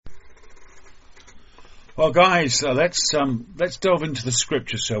Well, guys, let's delve into the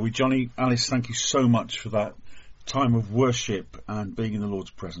scriptures, shall we? Johnny, Alice, thank you so much for that time of worship and being in the Lord's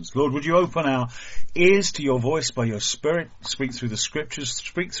presence. Lord, would you open our ears to your voice by your Spirit? Speak through the scriptures,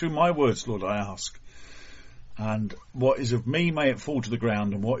 speak through my words, Lord, I ask. And what is of me, may it fall to the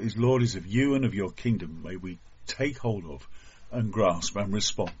ground, and what is, Lord, is of you and of your kingdom, may we take hold of and grasp and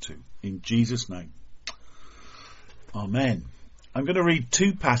respond to. In Jesus' name. Amen. I'm going to read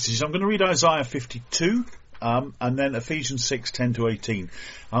two passages. I'm going to read Isaiah 52 and then Ephesians 6:10 to 18.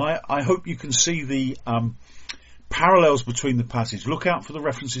 And I hope you can see the parallels between the passages. Look out for the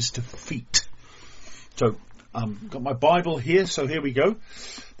references to feet. So I've got my Bible here, so here we go.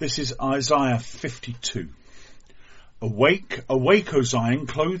 This is Isaiah 52. Awake, awake, O Zion,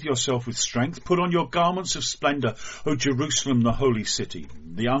 clothe yourself with strength, put on your garments of splendour, O Jerusalem, the holy city.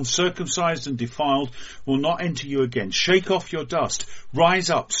 The uncircumcised and defiled will not enter you again. Shake off your dust, rise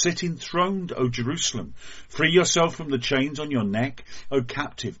up, sit enthroned, O Jerusalem. Free yourself from the chains on your neck, O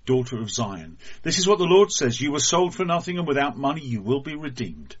captive daughter of Zion. This is what the Lord says, you were sold for nothing, and without money you will be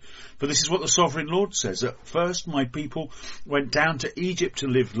redeemed. For this is what the sovereign Lord says, at first my people went down to Egypt to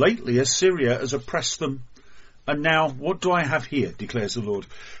live. Lately Assyria has oppressed them. And now, what do I have here, declares the Lord?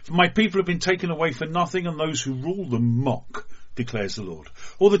 For my people have been taken away for nothing, and those who rule them mock, declares the Lord.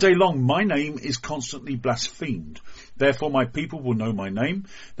 All the day long my name is constantly blasphemed. Therefore my people will know my name.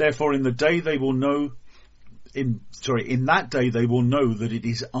 Therefore in that day they will know that it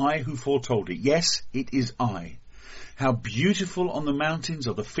is I who foretold it. Yes, it is I. How beautiful on the mountains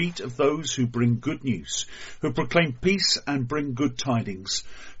are the feet of those who bring good news, who proclaim peace and bring good tidings,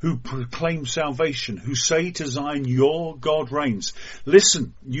 who proclaim salvation, who say to Zion, your God reigns.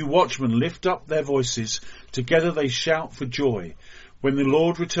 Listen, you watchmen, lift up their voices. Together they shout for joy. When the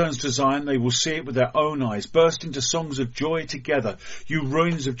Lord returns to Zion, they will see it with their own eyes, burst into songs of joy together, you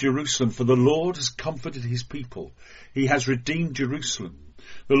ruins of Jerusalem, for the Lord has comforted his people. He has redeemed Jerusalem.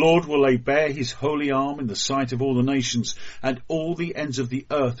 The Lord will lay bare his holy arm in the sight of all the nations, and all the ends of the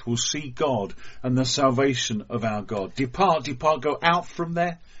earth will see God and the salvation of our God. Depart, depart, go out from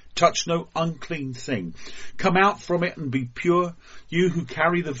there. Touch no unclean thing. Come out from it and be pure, you who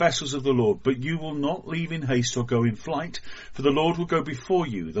carry the vessels of the Lord. But you will not leave in haste or go in flight, for the Lord will go before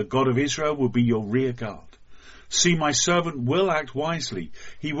you. The God of Israel will be your rear guard. See, my servant will act wisely.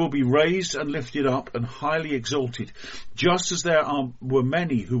 He will be raised and lifted up and highly exalted. Just as there were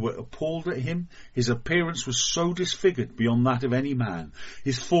many who were appalled at him, his appearance was so disfigured beyond that of any man,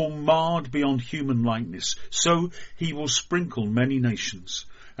 his form marred beyond human likeness. So he will sprinkle many nations,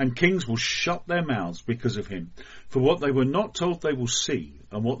 and kings will shut their mouths because of him. For what they were not told they will see,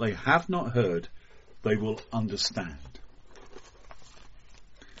 and what they have not heard they will understand.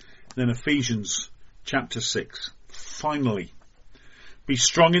 Then Ephesians Chapter 6. Finally, be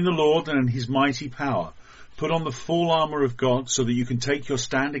strong in the Lord and in his mighty power. Put on the full armour of God so that you can take your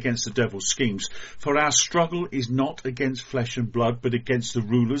stand against the devil's schemes. For our struggle is not against flesh and blood, but against the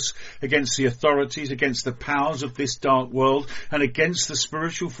rulers, against the authorities, against the powers of this dark world, and against the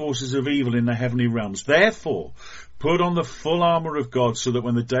spiritual forces of evil in the heavenly realms. Therefore, put on the full armour of God so that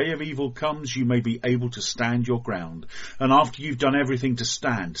when the day of evil comes, you may be able to stand your ground. And after you've done everything to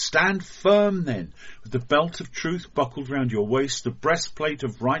stand, stand firm then, with the belt of truth buckled round your waist, the breastplate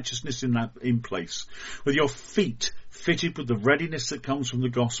of righteousness in place, with your feet fitted with the readiness that comes from the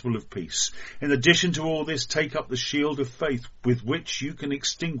gospel of peace. In addition to all this, take up the shield of faith with which you can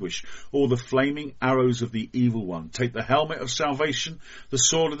extinguish all the flaming arrows of the evil one. Take the helmet of salvation, the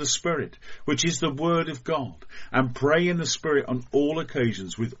sword of the Spirit, which is the word of God, and pray in the Spirit on all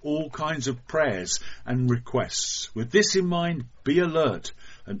occasions with all kinds of prayers and requests. With this in mind, be alert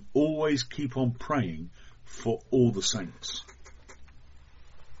and always keep on praying for all the saints.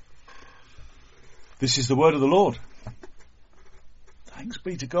 This is the word of the Lord. Thanks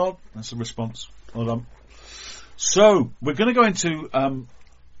be to God. That's the response. Well done. So, we're going to go into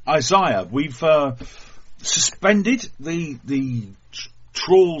Isaiah. We've suspended the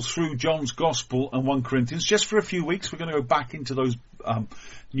trawl through John's Gospel and 1 Corinthians just for a few weeks. We're going to go back into those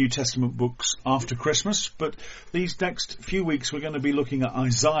New Testament books after Christmas. But these next few weeks we're going to be looking at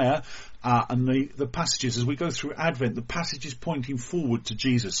Isaiah and the passages as we go through Advent, the passages pointing forward to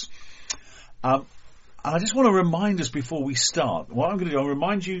Jesus. And I just want to remind us before we start, what I'm going to do, I'll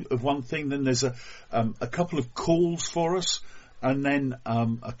remind you of one thing, then there's a couple of calls for us, and then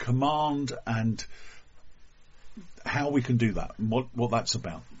a command and how we can do that and what that's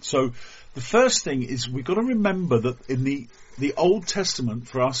about. So the first thing is we've got to remember that in the Old Testament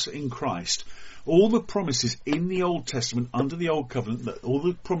for us in Christ, All the promises in the Old Testament, under the Old Covenant, that all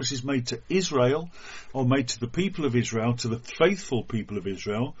the promises made to Israel, or made to the people of Israel, to the faithful people of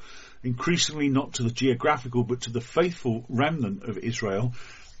Israel, increasingly not to the geographical, but to the faithful remnant of Israel,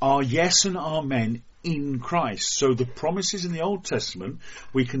 are yes and amen in Christ. So the promises in the Old Testament,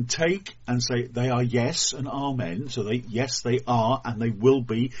 we can take and say they are yes and amen. So yes, they are, and they will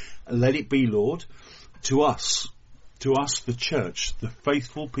be. Let it be, Lord, to us, the church, the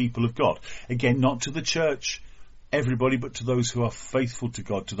faithful people of God. Again, not to the church, everybody, but to those who are faithful to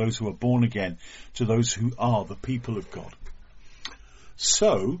God, to those who are born again, to those who are the people of God.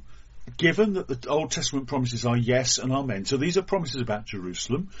 So, given that the Old Testament promises are yes and amen, so these are promises about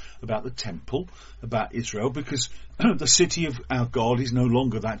Jerusalem, about the temple, about Israel, because the city of our God is no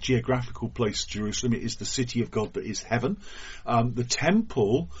longer that geographical place, Jerusalem. It is the city of God that is heaven. The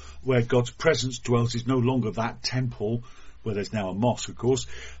temple where God's presence dwells is no longer that temple where there's now a mosque, of course.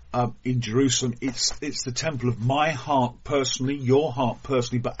 In Jerusalem, it's the temple of my heart personally, your heart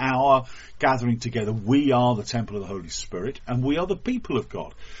personally, but our gathering together. We are the temple of the Holy Spirit, and we are the people of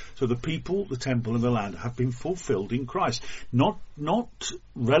God. So the people, the temple, and the land have been fulfilled in Christ. Not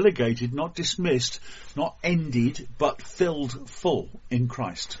relegated, not dismissed, not ended, but filled full in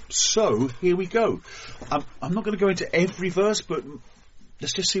Christ. So here we go. I'm not going to go into every verse, but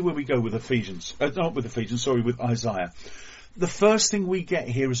let's just see where we go with Ephesians. With Isaiah. The first thing we get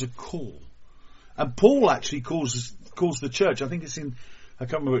here is a call. And Paul actually calls the church. I think it's in, I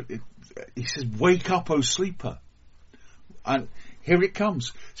can't remember, he says, "Wake up, O sleeper." And here it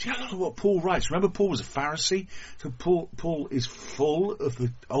comes. See, I love what Paul writes. Remember, Paul was a Pharisee. So Paul is full of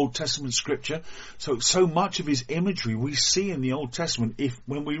the Old Testament scripture. So much of his imagery we see in the Old Testament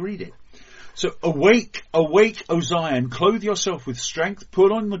when we read it. So awake, awake, O Zion, clothe yourself with strength,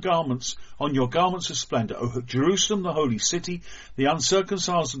 put on your garments of splendour. O Jerusalem, the holy city, the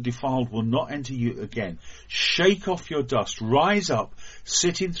uncircumcised and defiled will not enter you again. Shake off your dust, rise up,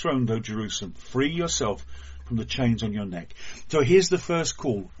 sit enthroned, O Jerusalem, free yourself from the chains on your neck. So here's the first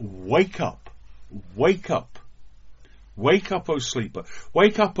call. Wake up, wake up. Wake up, O sleeper.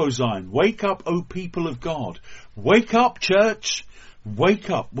 Wake up, O Zion. Wake up, O people of God. Wake up, church. Wake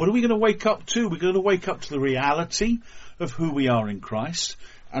up. What are we going to wake up to? We're going to wake up to the reality of who we are in Christ.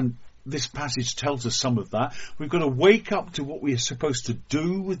 And this passage tells us some of that. We've got to wake up to what we are supposed to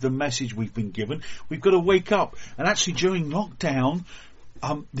do with the message we've been given. We've got to wake up. And actually during lockdown,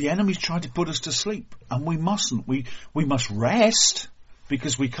 the enemy's tried to put us to sleep. And we mustn't. We must rest,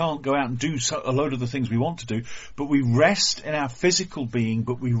 because we can't go out and do a load of the things we want to do. But we rest in our physical being,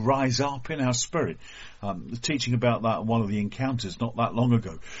 but we rise up in our spirit. The teaching about that, one of the encounters not that long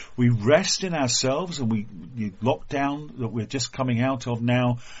ago. We rest in ourselves, and the lockdown that we're just coming out of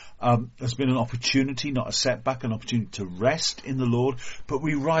now has been an opportunity, not a setback, an opportunity to rest in the Lord. But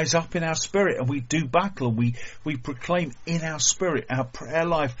we rise up in our spirit, and we do battle, and we proclaim in our spirit. Our prayer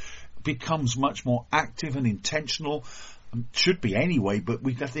life becomes much more active and intentional. Should be anyway, but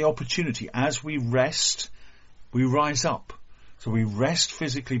we get the opportunity. As we rest, we rise up. So we rest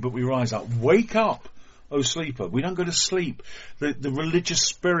physically, but we rise up. Wake up, O sleeper. We don't go to sleep. The religious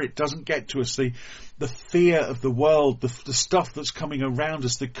spirit doesn't get to us. The fear of the world, the stuff that's coming around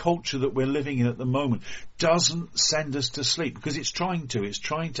us, the culture that we're living in at the moment doesn't send us to sleep, because it's trying to. It's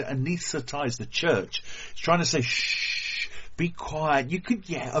trying to anesthetize the church. It's trying to say, shh, be quiet. You could,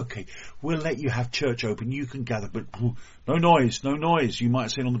 okay, we'll let you have church open. You can gather, but no noise, no noise. You might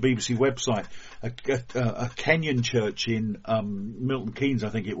have seen on the BBC website a Kenyan church in Milton Keynes, I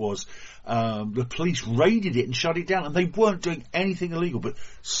think it was. The police raided it and shut it down, and they weren't doing anything illegal, but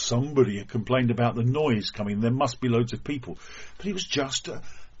somebody had complained about the noise coming. There must be loads of people. But it was just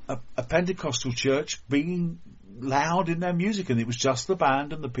a Pentecostal church being loud in their music, and it was just the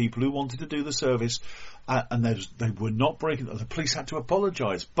band and the people who wanted to do the service, and they were not breaking. The police had to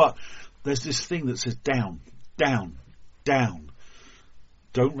apologise, but there's this thing that says down, down, down.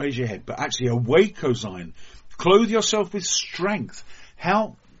 Don't raise your head, but actually awake, O Zion. Clothe yourself with strength.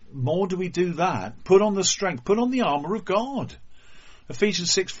 How more do we do that? Put on the strength. Put on the armour of God.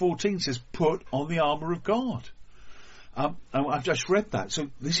 Ephesians 6:14 says, put on the armour of God. And I've just read that. So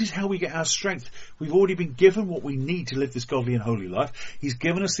this is how we get our strength. We've already been given what we need to live this godly and holy life. He's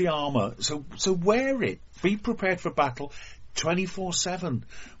given us the armour. So wear it. Be prepared for battle 24/7.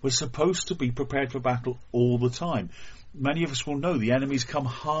 We're supposed to be prepared for battle all the time. Many of us will know the enemy's come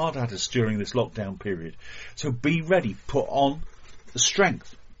hard at us during this lockdown period. So be ready. Put on the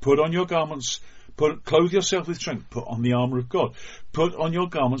strength. Put on your garments Clothe yourself with strength. Put on the armour of God. Put on your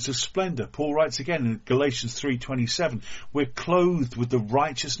garments of splendour. Paul writes again in Galatians 3:27, we're clothed with the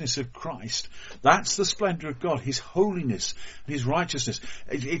righteousness of Christ. That's the splendour of God, His holiness and His righteousness.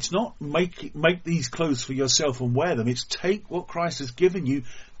 It's not make these clothes for yourself and wear them. It's take what Christ has given you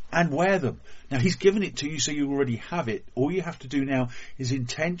and wear them. Now, He's given it to you, so you already have it. All you have to do now is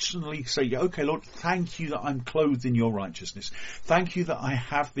intentionally say, okay, Lord, thank you that I'm clothed in your righteousness. Thank you that I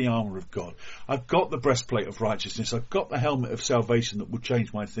have the armour of God. I've got the breastplate of righteousness. I've got the helmet of salvation that will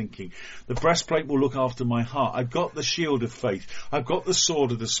change my thinking. The breastplate will look after my heart. I've got the shield of faith. I've got the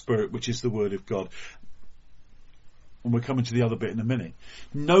sword of the Spirit, which is the word of God. And we're coming to the other bit in a minute.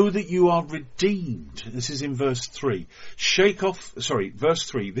 Know that you are redeemed. This is in verse 3. Verse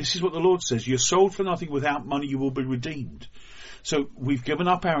 3. This is what the Lord says. You're sold for nothing. Without money you will be redeemed. So we've given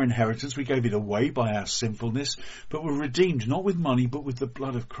up our inheritance. We gave it away by our sinfulness. But we're redeemed, not with money, but with the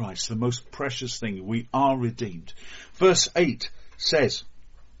blood of Christ. The most precious thing. We are redeemed. Verse 8 says,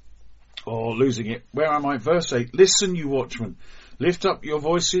 losing it. Where am I? Verse 8. Listen, you watchmen. Lift up your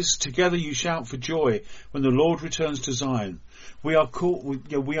voices, together you shout for joy when the Lord returns to Zion. We are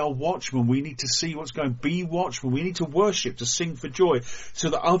watchmen. We need to see what's going on. Be watchmen. We need to worship, to sing for joy,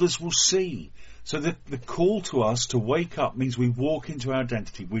 so that others will see. So the call to us to wake up means we walk into our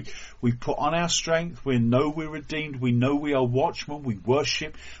identity. We put on our strength. We know we're redeemed. We know we are watchmen. We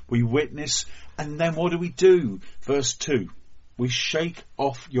worship. We witness. And then what do? Verse 2. We shake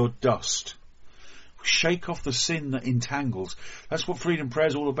off your dust. Shake off the sin that entangles. That's what Freedom Prayer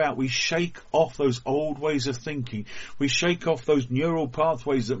is all about. We shake off those old ways of thinking. We shake off those neural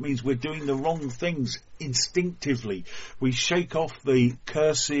pathways that means we're doing the wrong things instinctively. We shake off the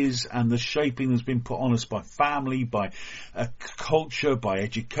curses and the shaping that's been put on us by family, by culture, by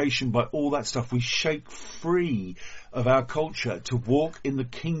education, by all that stuff. We shake free of our culture to walk in the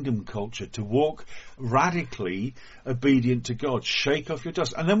kingdom culture, to walk radically obedient to God. Shake off your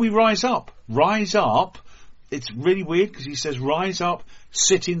dust. And then we rise up. Rise up. It's really weird because he says, rise up,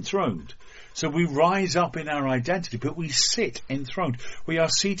 sit enthroned. So we rise up in our identity, but we sit enthroned. We are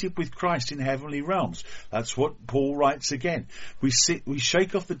seated with Christ in heavenly realms. That's what Paul writes again. We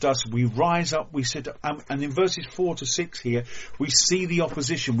shake off the dust, we rise up, we sit up. And in verses 4 to 6 here, we see the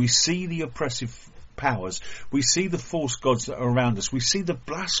opposition, we see the oppressive powers, we see the false gods that are around us, we see the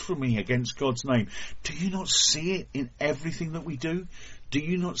blasphemy against God's name. Do you not see it in everything that we do? Do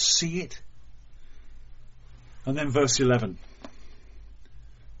you not see it? And then verse 11.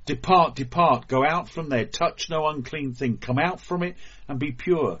 Depart, depart, go out from there, touch no unclean thing, come out from it and be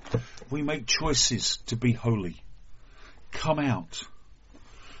pure. We make choices to be holy. Come out.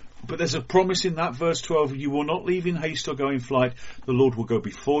 But there's a promise in that verse 12, you will not leave in haste or go in flight. The Lord will go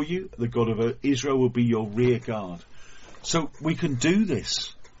before you. The God of Israel will be your rear guard. So we can do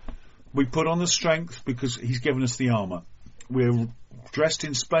this. We put on the strength because he's given us the armour. We're dressed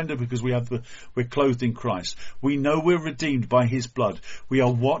in splendour because we're clothed in Christ. We know we're redeemed by his blood. We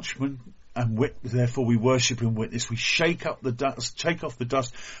are watchmen and therefore we worship and witness. We shake off the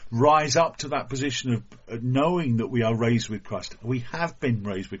dust, rise up to that position of knowing that we are raised with Christ. We have been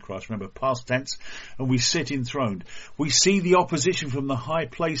raised with Christ, remember, past tense, and we sit enthroned. We see the opposition from the high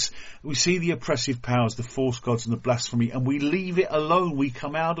place. We see the oppressive powers, the false gods and the blasphemy, and we leave it alone. We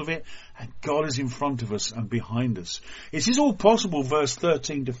come out of it, and God is in front of us and behind us. It is all possible, verse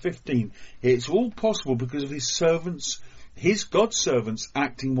 13 to 15. It's all possible because of his servants, God's servants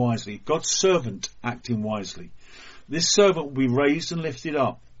acting wisely. God's servant acting wisely. This servant will be raised and lifted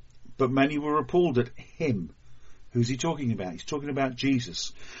up, but many were appalled at him. Who's he talking about? He's talking about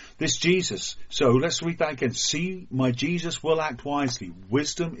Jesus. This Jesus. So let's read that again. See, my Jesus will act wisely.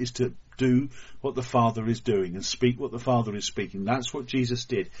 Wisdom is to do what the Father is doing and speak what the Father is speaking. That's what Jesus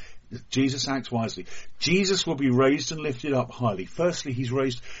did. Jesus acts wisely. Jesus will be raised and lifted up highly. Firstly, he's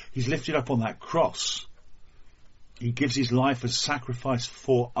lifted up on that cross. He gives his life as sacrifice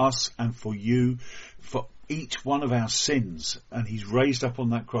for us and for you, for each one of our sins. And he's raised up on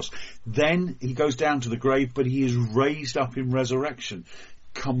that cross. Then he goes down to the grave, but he is raised up in resurrection,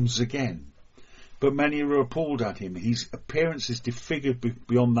 comes again. But many are appalled at him. His appearance is disfigured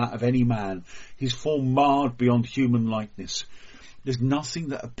beyond that of any man. His form marred beyond human likeness. There's nothing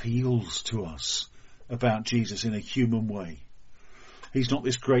that appeals to us about Jesus in a human way. He's not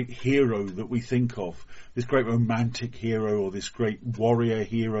this great hero that we think of, this great romantic hero or this great warrior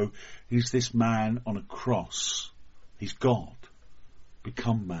hero. He's this man on a cross. He's God,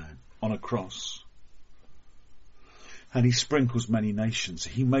 become man on a cross. And he sprinkles many nations.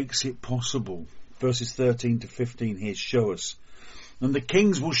 He makes it possible. Verses 13 to 15 here show us. And the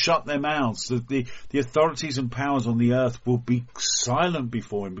kings will shut their mouths. The authorities and powers on the earth will be silent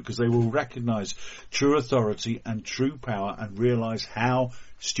before him, because they will recognize true authority and true power and realize how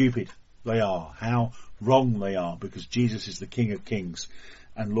stupid they are, how wrong they are, because Jesus is the King of Kings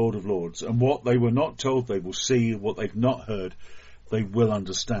and Lord of Lords. And what they were not told, they will see. What they've not heard, they will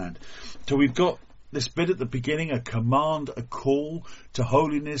understand. So we've got this bit at the beginning, a command, a call to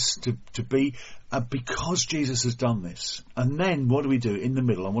holiness, to be, because Jesus has done this. And then what do we do in the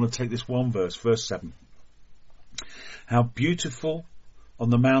middle? I want to take this one verse, verse 7. How beautiful on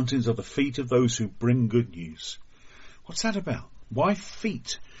the mountains are the feet of those who bring good news. What's that about? Why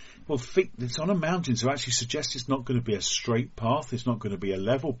feet? Well, feet, it's on a mountain, so actually suggests it's not going to be a straight path. It's not going to be a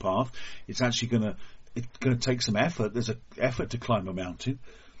level path. It's actually going to take some effort. There's an effort to climb a mountain.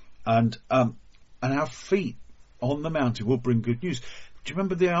 And our feet on the mountain will bring good news. Do you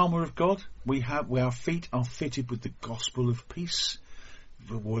remember the armour of God? Our feet are fitted with the gospel of peace.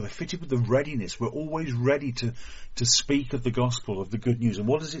 We're fitted with the readiness. We're always ready to speak of the gospel, of the good news. And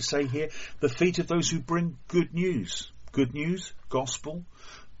what does it say here? The feet of those who bring good news. Good news, gospel.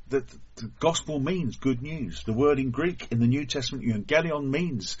 The gospel means good news. The word in Greek in the New Testament, euangelion,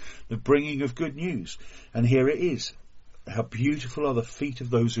 means the bringing of good news. And here it is. How beautiful are the feet of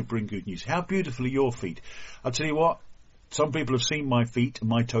those who bring good news. How beautiful are your feet? I'll tell you what, some people have seen my feet and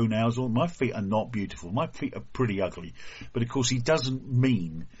my toenails. My feet are not beautiful. My feet are pretty ugly. But of course he doesn't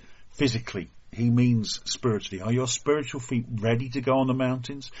mean physically. He means spiritually. Are your spiritual feet ready to go on the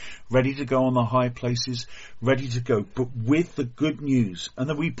mountains? Ready to go on the high places? Ready to go, but with the good news. And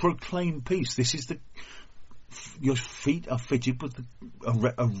then we proclaim peace. This is your feet are fitted with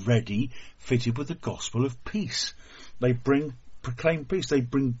fitted with the gospel of peace. They proclaim peace. They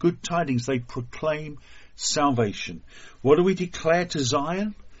bring good tidings. They proclaim salvation. What do we declare to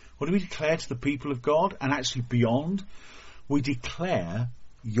Zion? What do we declare to the people of God? And actually beyond, we declare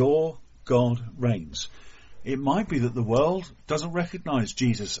your God reigns. It might be that the world doesn't recognize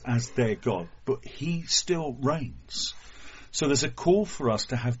Jesus as their God, but he still reigns. So there's a call for us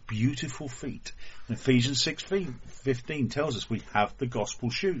to have beautiful feet. And Ephesians 6:15 tells us we have the gospel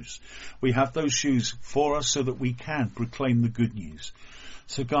shoes. We have those shoes for us so that we can proclaim the good news.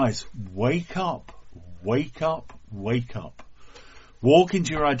 So guys, wake up, wake up, wake up. Walk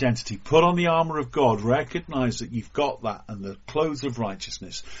into your identity. Put on the armour of God. Recognise that you've got that and the clothes of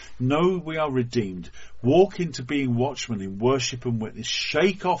righteousness. Know we are redeemed. Walk into being watchmen in worship and witness.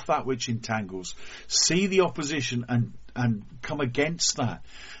 Shake off that which entangles. See the opposition and come against that.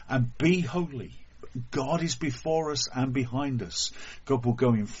 And be holy. God is before us and behind us. God will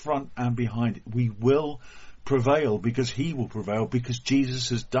go in front and behind. We will prevail because he will prevail, because Jesus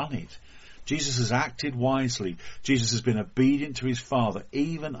has done it. Jesus has acted wisely. Jesus has been obedient to his Father,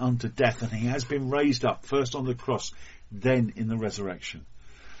 even unto death, and he has been raised up, first on the cross, then in the resurrection.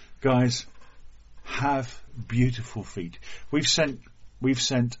 Guys, have beautiful feet. We've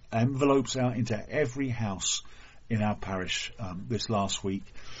sent envelopes out into every house in our parish this last week,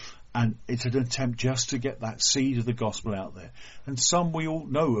 and it's an attempt just to get that seed of the gospel out there. And some we all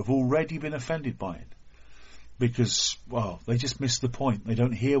know have already been offended by it, because, well, they just miss the point. They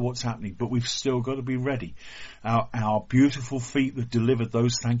don't hear what's happening, but we've still got to be ready. Our beautiful feet that delivered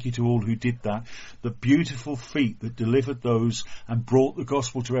those, thank you to all who did that, the beautiful feet that delivered those and brought the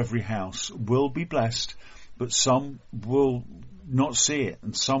gospel to every house will be blessed, but some will not see it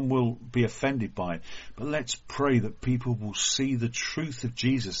and some will be offended by it. But let's pray that people will see the truth of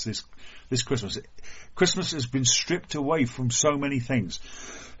Jesus this Christmas. Christmas has been stripped away from so many things.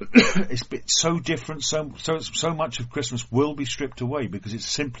 It's been so different. So much of Christmas will be stripped away because it's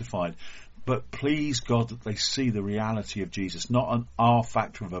simplified. But please God that they see the reality of Jesus, not an R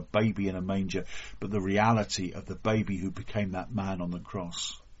factor of a baby in a manger, but the reality of the baby who became that man on the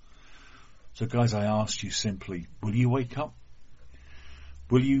cross. So guys, I ask you simply, will you wake up?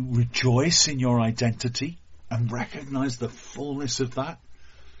 Will you rejoice in your identity and recognize the fullness of that?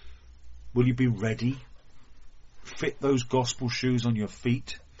 Will you be ready? Fit those gospel shoes on your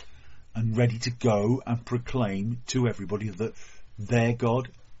feet and ready to go and proclaim to everybody that their God,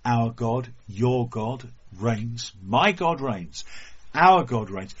 our God, your God reigns. My God reigns. Our God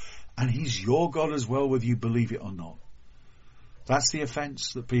reigns. And he's your God as well, whether you believe it or not. That's the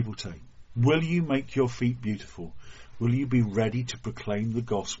offence that people take. Will you make your feet beautiful? Will you be ready to proclaim the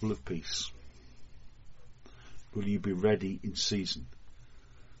gospel of peace? Will you be ready in season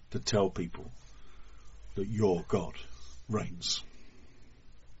to tell people that your God reigns?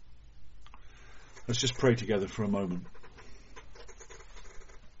 Let's just pray together for a moment.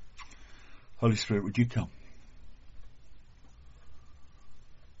 Holy Spirit, would you come?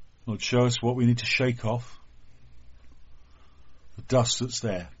 Lord, show us what we need to shake off. The dust that's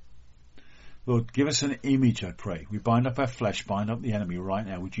there. Lord, give us an image, I pray. We bind up our flesh, bind up the enemy right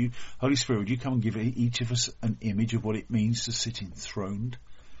now. Would you, Holy Spirit, would you come and give each of us an image of what it means to sit enthroned,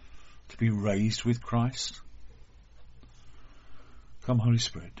 to be raised with Christ? Come, Holy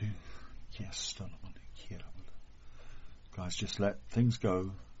Spirit, do. Yes, guys, just let things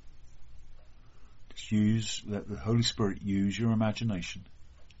go. Just let the Holy Spirit use your imagination.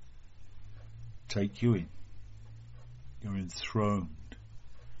 Take you in. You're enthroned.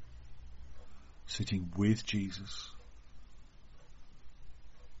 Sitting with Jesus.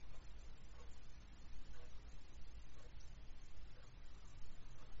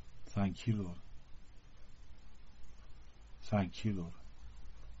 Thank you, Lord. Thank you, Lord.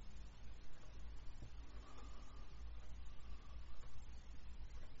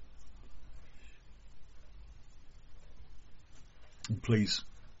 And please,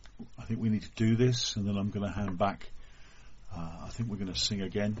 I think we need to do this, and then I'm going to hand back. I think we're going to sing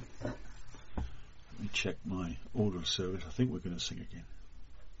again. Let me check my order of service. I think we're going to sing again.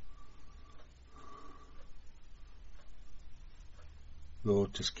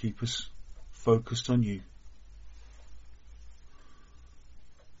 Lord, just keep us focused on you.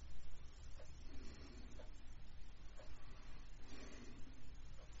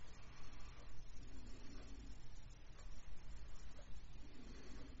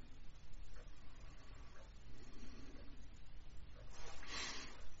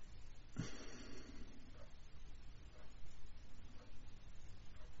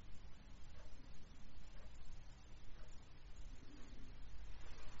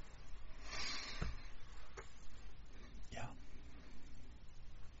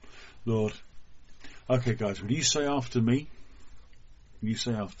 Lord. Okay, guys, will you say after me? Will you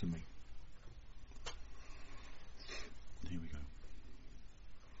say after me? Here we go.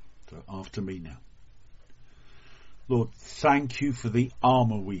 So after me now. Lord, thank you for the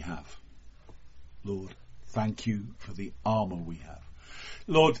armour we have. Lord, thank you for the armour we have.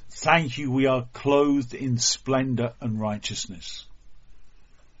 Lord, thank you we are clothed in splendour and righteousness.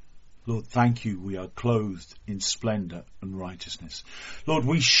 Lord, thank you we are clothed in splendour and righteousness. Lord,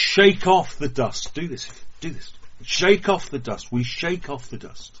 we shake off the dust. Do this. Shake off the dust. We shake off the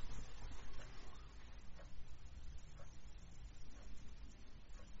dust.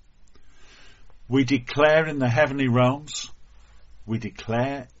 We declare in the heavenly realms. We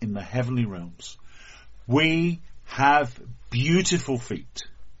declare in the heavenly realms. We have beautiful feet.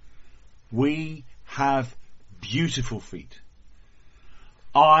 We have beautiful feet.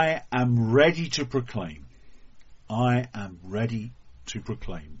 I am ready to proclaim. I am ready to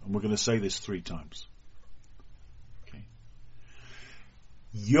proclaim. And we're going to say this 3 times. Okay.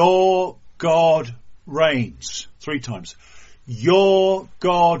 Your God reigns. 3 times. Your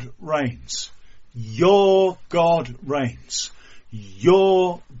God reigns. Your God reigns.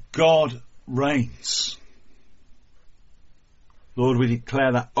 Your God reigns. Lord, we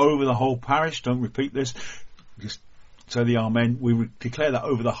declare that over the whole parish. Don't repeat this. Just say the amen. We declare that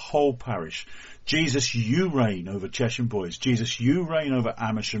over the whole parish. Jesus, you reign over Chesham Boys. Jesus, you reign over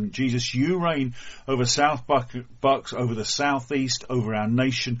Amersham. Jesus, you reign over South Bucks, over the South East, over our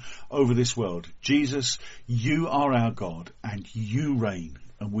nation, over this world. Jesus, you are our God and you reign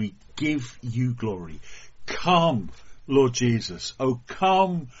and we give you glory. Come, Lord Jesus. Oh,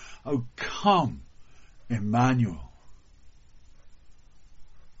 come, Emmanuel.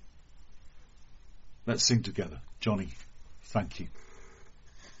 Let's sing together. Johnny, thank you.